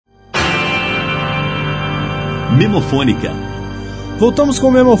Memofônica. Voltamos com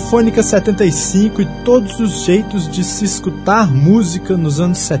Memofônica 75 e todos os jeitos de se escutar música nos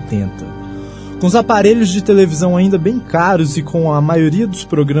anos 70. Com os aparelhos de televisão ainda bem caros e com a maioria dos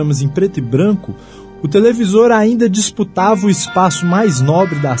programas em preto e branco, o televisor ainda disputava o espaço mais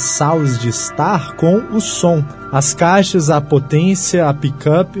nobre das salas de estar com o som. As caixas, a potência, a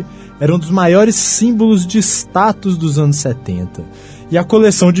pick-up eram dos maiores símbolos de status dos anos 70. E a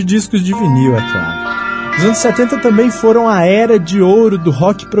coleção de discos de vinil, é claro. Os anos 70 também foram a era de ouro do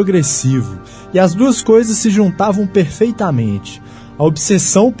rock progressivo, e as duas coisas se juntavam perfeitamente. A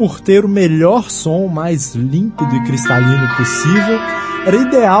obsessão por ter o melhor som, mais límpido e cristalino possível, era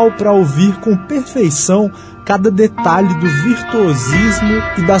ideal para ouvir com perfeição cada detalhe do virtuosismo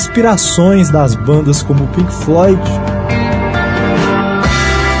e das aspirações das bandas como Pink Floyd.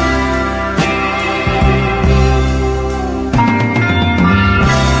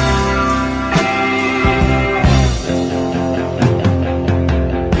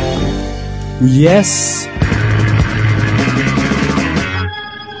 O Yes,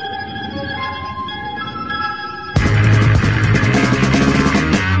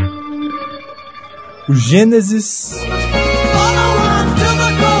 o Genesis,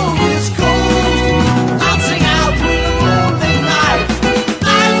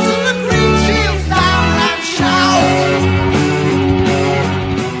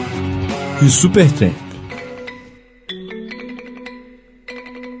 e o Supertramp.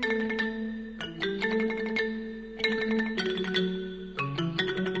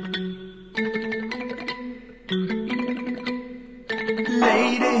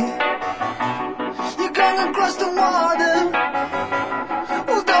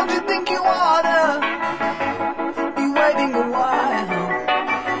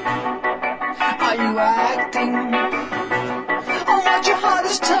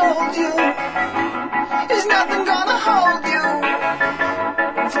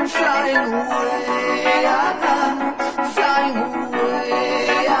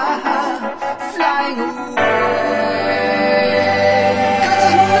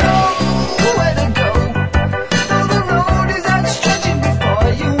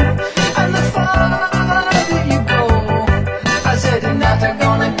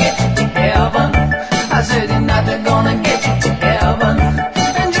 Gonna get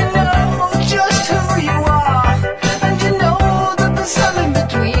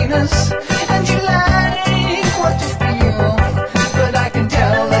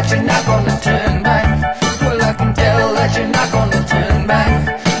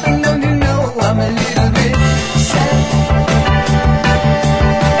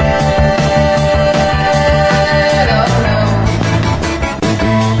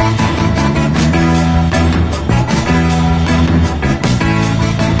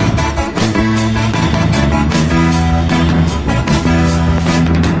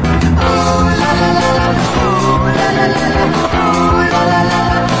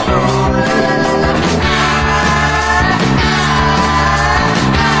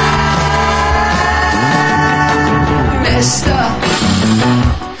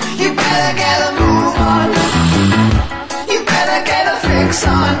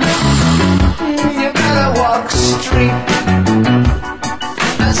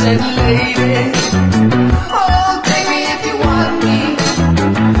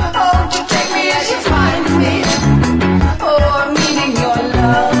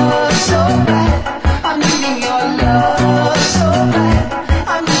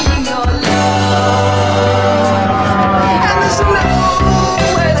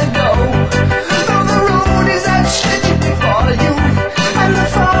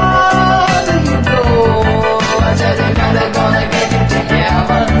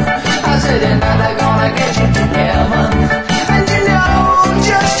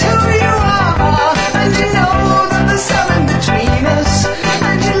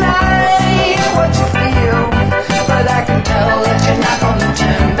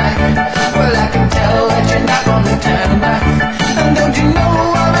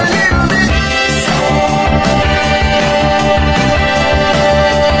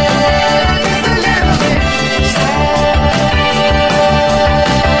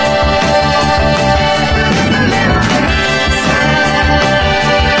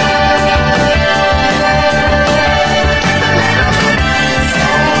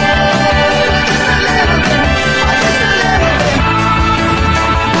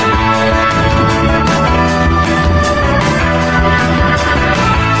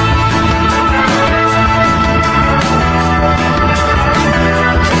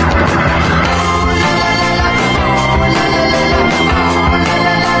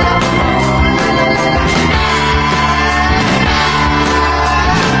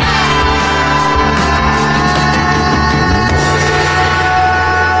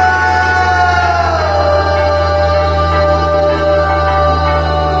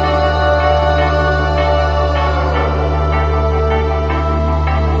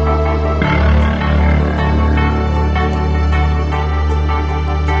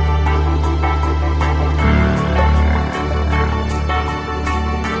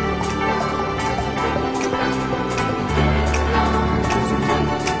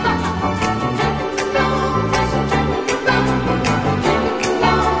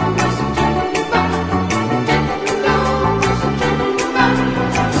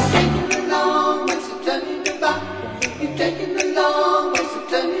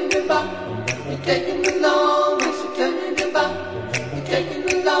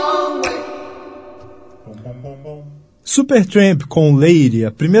Supertramp com Lady,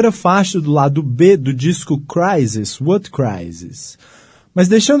 a primeira faixa do lado B do disco Crisis, What Crisis. Mas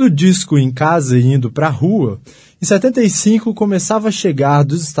deixando o disco em casa e indo para a rua, em 75 começava a chegar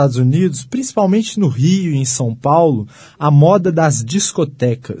dos Estados Unidos, principalmente no Rio e em São Paulo, a moda das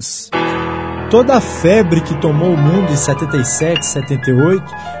discotecas. Toda a febre que tomou o mundo em 77, 78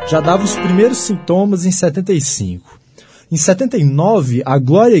 já dava os primeiros sintomas em 75. Em 79, a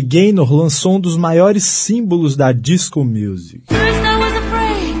Gloria Gaynor lançou um dos maiores símbolos da disco music.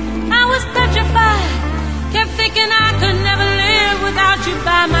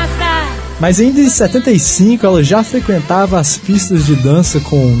 Mas ainda em 75 ela já frequentava as pistas de dança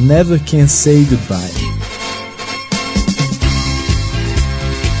com Never Can Say Goodbye.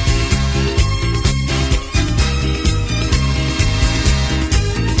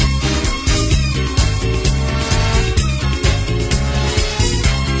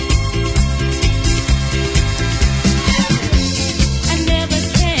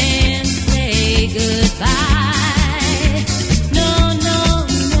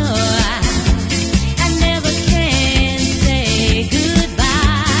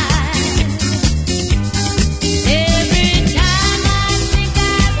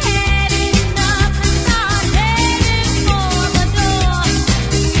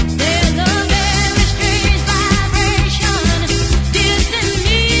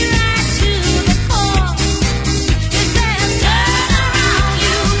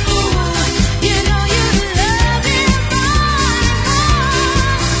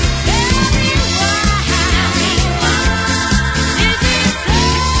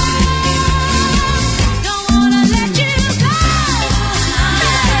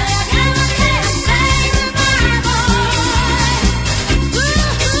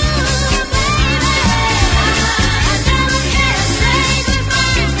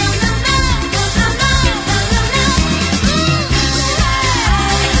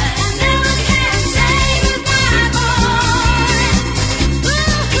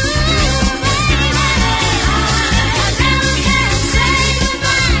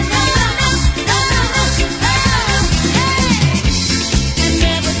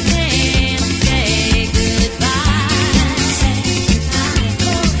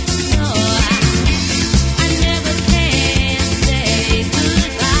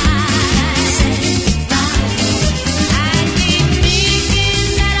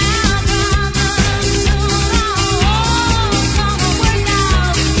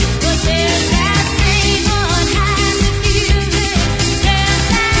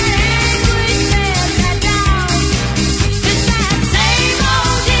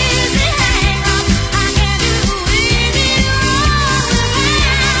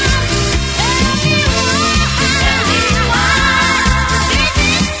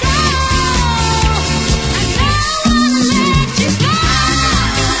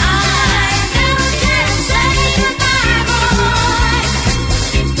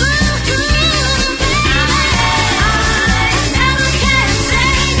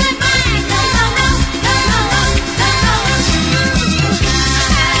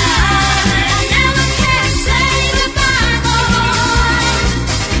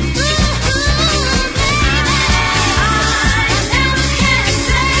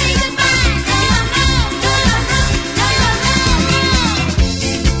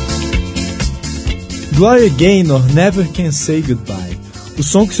 Gloria Gaynor, Never Can Say Goodbye, o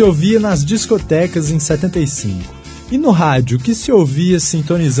som que se ouvia nas discotecas em 75. E no rádio, o que se ouvia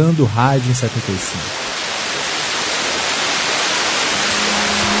sintonizando o rádio em 75?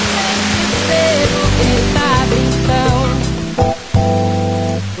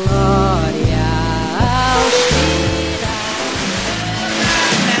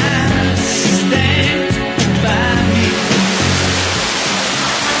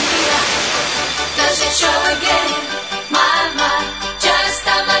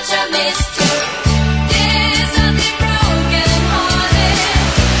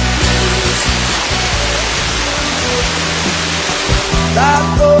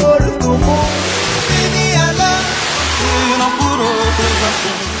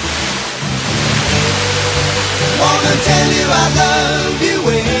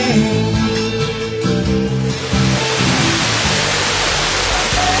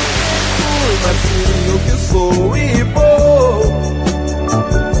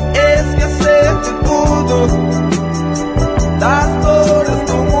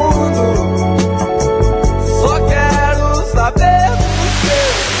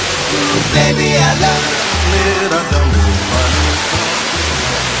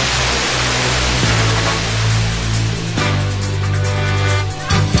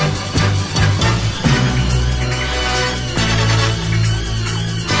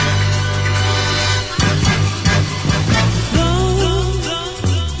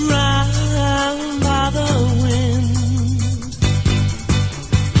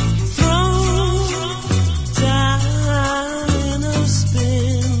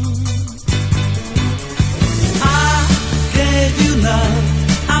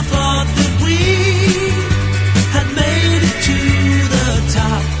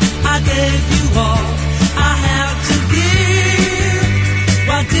 gave you all I had to give.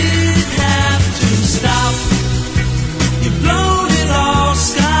 Why did it have to stop? You've blown it all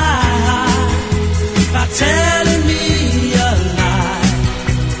sky high by telling me a lie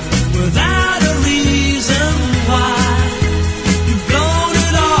without a reason why. You've blown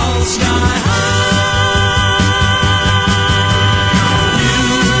it all sky high.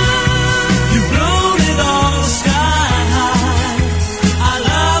 You've blown it all sky high. Our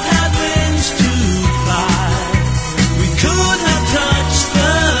love had wings to fly. We could have touched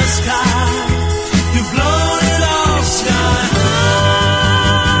the sky. You've blown it all sky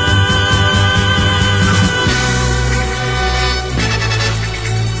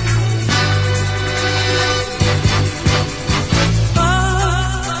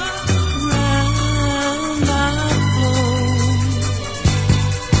around my phone,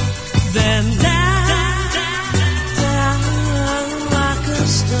 then down like a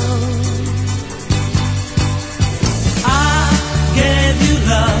stone. I gave you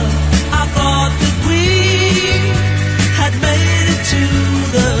love. I thought that we had made it to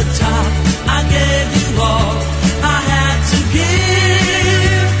the top. I gave you all I had to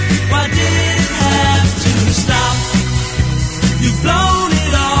give. Why did it have to stop? You've blown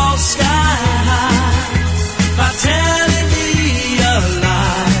it all sky high by telling me a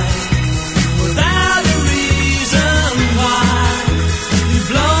lie without a reason why. You've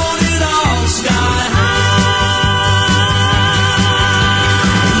blown it all sky high.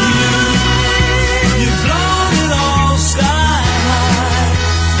 You've blown it all sky high.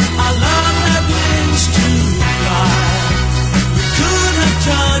 Our love had wings to fly. We could have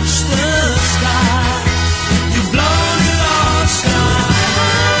touched the sky. You've blown it all sky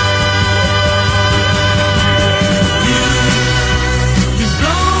high. You've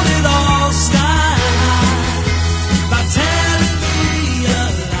blown it all sky high by telling me a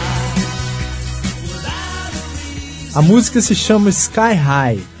lie without a reason. A música se chama Sky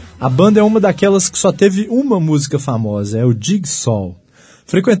High. A banda é uma daquelas que só teve uma música famosa, é o Jigsaw.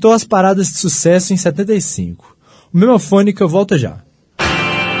 Frequentou as paradas de sucesso em 75. O Memofônica volta já.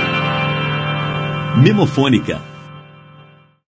 Memofônica,